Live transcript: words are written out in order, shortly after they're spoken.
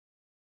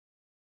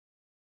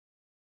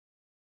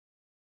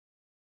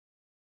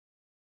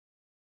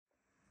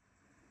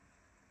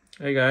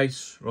Hey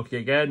guys, Rocky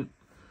again.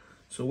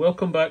 So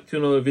welcome back to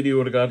another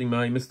video regarding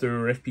my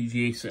MiSTer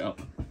FPGA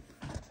setup.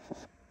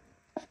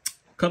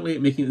 Currently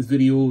making this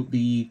video,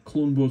 the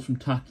clone boards from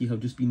Taki have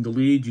just been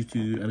delayed due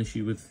to an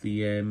issue with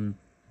the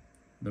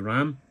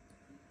RAM.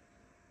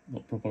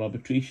 Not proper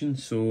arbitration,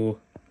 so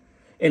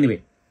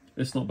anyway,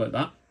 it's not about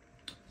that.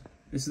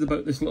 This is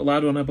about this little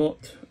add-on I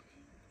bought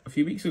a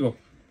few weeks ago.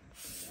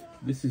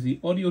 This is the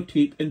audio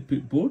tape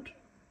input board.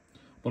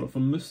 Bought it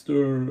from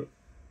MiSTer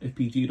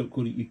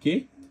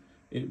FPGA.co.uk.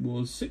 It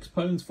was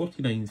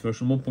 £6.49,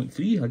 version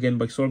 1.3, again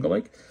by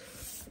Sorgaleg.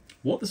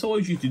 What this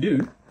allows you to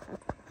do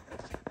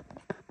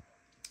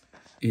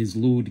is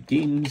load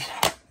games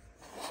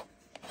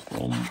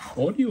from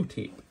audio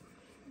tape.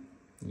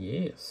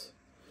 Yes.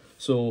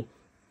 So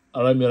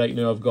around me right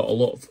now I've got a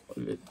lot of,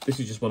 this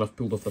is just one I've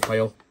pulled off the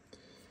pile.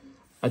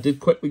 I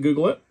did quickly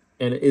Google it,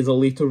 and it is a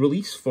later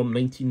release from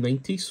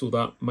 1990, so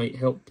that might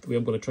help the way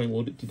I'm going to try and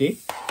load it today.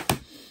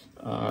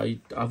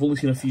 I've only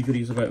seen a few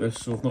videos about this,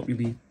 so I've not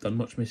really done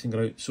much messing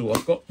around. So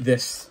I've got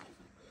this,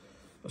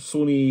 a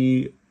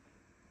Sony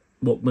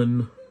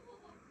Walkman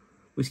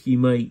Whiskey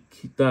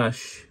Mike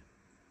Dash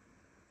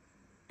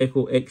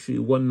Echo X-Ray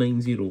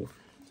 190.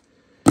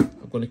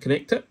 I'm going to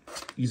connect it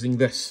using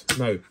this.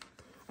 Now,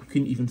 I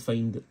couldn't even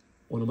find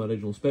one of my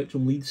original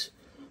Spectrum leads,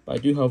 but I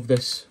do have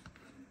this.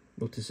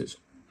 Notice it's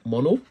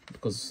mono,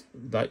 because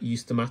that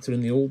used to matter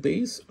in the old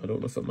days. I don't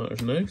know if it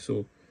matters now.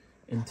 So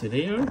into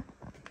there,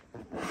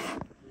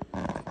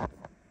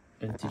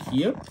 into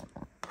here.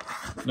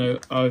 Now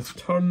I've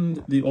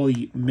turned all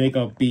the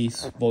mega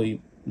bass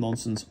volume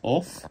nonsense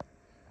off,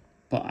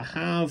 but I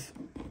have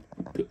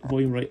put the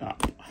volume right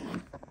up.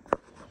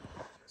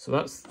 So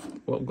that's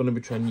what I'm going to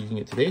be trying using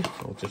it today.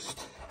 I'll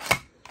just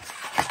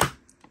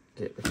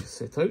get the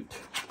cassette out.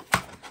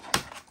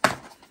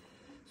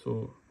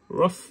 So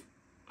rough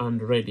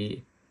and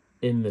ready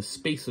in the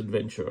Space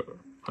Adventure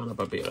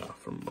Hanna-Barbera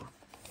from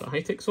the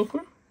High-Tech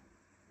Software.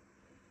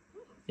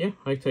 Yeah,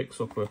 High-Tech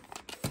Software.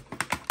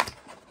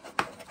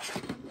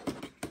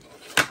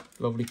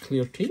 Lovely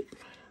clear tape.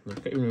 I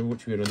can't even remember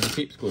which way around the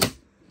tape's going.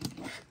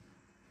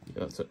 Yeah,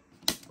 that's it.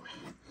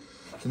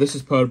 So this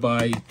is powered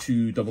by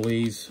two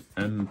AA's,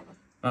 and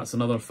that's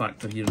another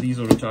factor here. These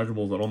are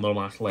rechargeables, they're on their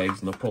last legs,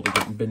 and they're probably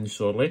getting binged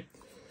shortly.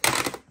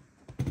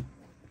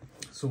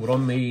 So we're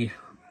on the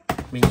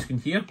main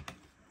screen here,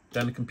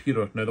 down the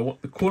computer. Now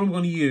the core I'm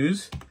going to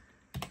use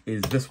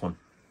is this one,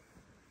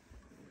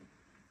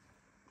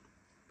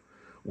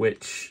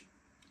 which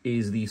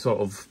is the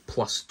sort of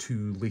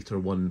 +2 later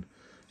one,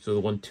 so the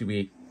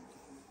 128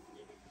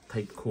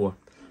 type core.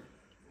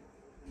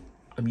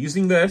 I'm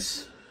using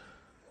this,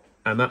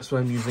 and that's why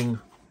I'm using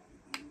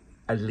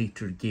a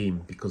later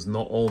game, because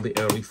not all the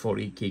early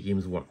 48K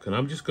games work. And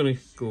I'm just going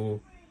to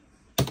go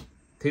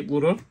tape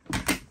loader,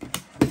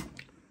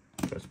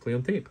 press play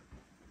on tape,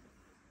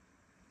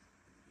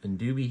 and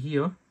do we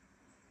here,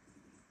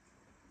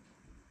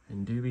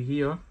 and do we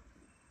here.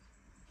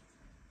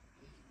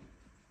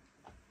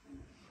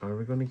 Are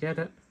we going to get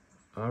it?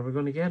 Are we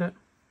going to get it?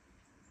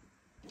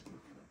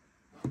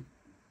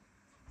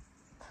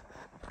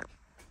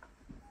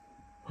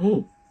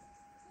 Oh!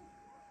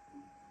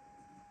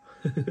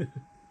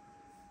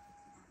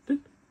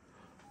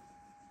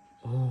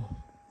 Oh,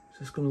 is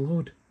this going to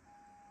load?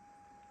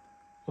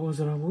 Oh, is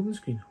there a loading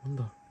screen? I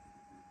wonder.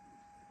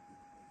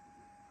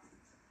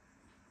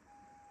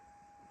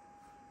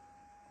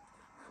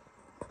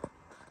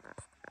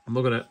 I'm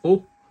not going to...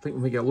 Oh, I think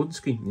we might get a loading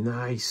screen.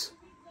 Nice.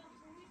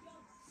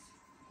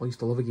 I used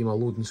to love a game of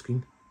loading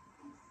screen.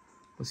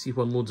 Let's see if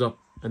one loads up,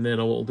 and then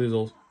what I'll do is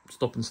I'll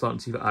stop and start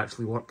and see if it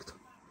actually worked.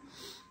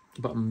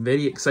 But I'm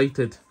very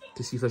excited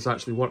to see if this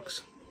actually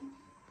works.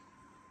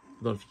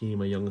 I don't know if you can hear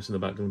my youngest in the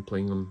background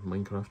playing on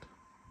Minecraft.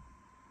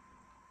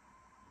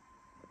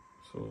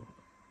 So,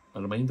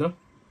 a reminder,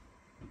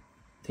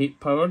 tape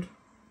powered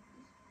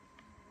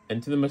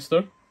into the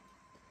MiSTer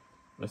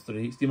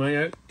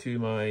HDMI out to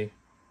my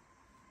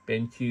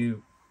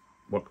BenQ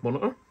work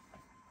monitor.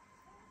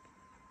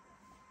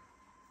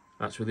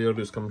 That's where the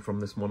audio is coming from,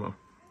 this monitor.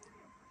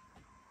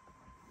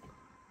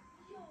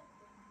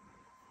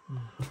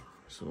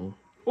 So,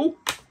 oh,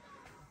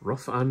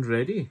 rough and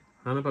ready.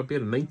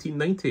 Hanna-Barbera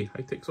 1990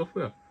 High-Tech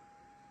Software.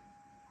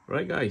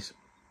 Right, guys,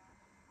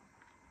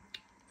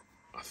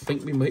 I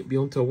think we might be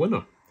onto a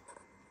winner.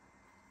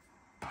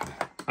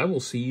 I will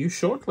see you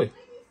shortly.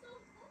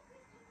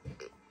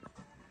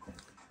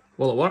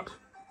 Well, it worked.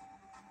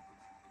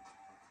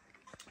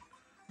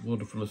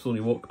 Loaded from the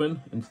Sony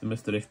Walkman into the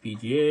MiSTer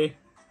FPGA.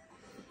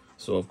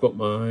 So I've got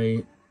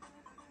my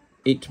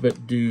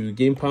 8-bit do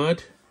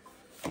gamepad.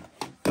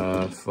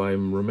 If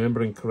I'm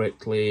remembering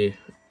correctly,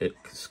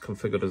 it's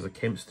configured as a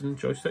Kempston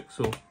joystick,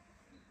 so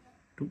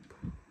doop.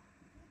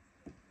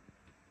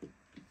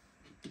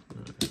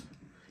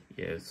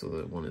 Yeah, so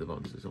that one of the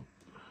buttons is up.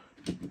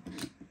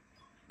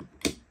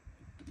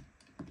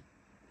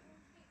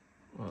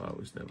 Oh, I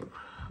was never...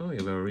 I don't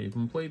think I've ever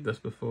even played this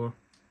before.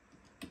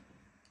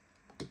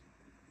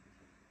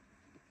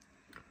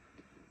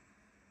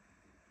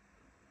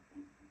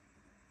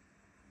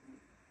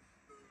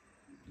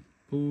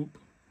 boop.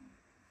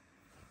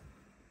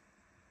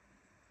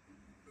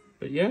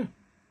 But yeah,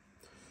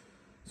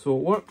 so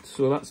it worked.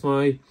 So that's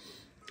my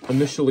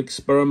initial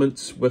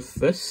experiments with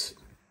this,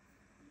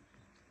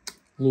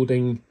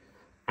 loading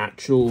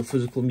actual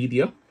physical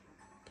media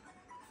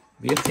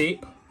via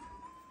tape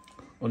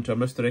onto a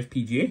MiSTer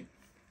FPGA.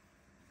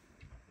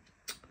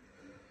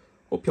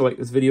 Hope you like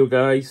this video,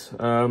 guys.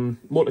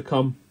 More to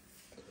come.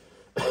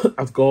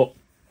 I've got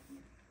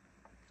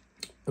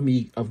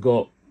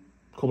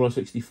Commodore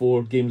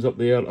 64 games up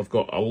there. I've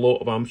got a lot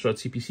of Amstrad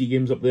CPC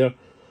games up there. I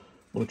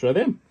want to try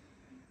them.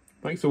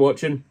 Thanks for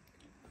watching.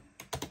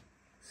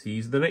 See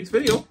you in the next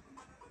video.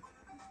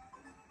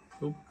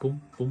 Boom,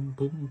 boom, boom,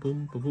 boom,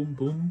 boom, boom,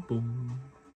 boom, boom.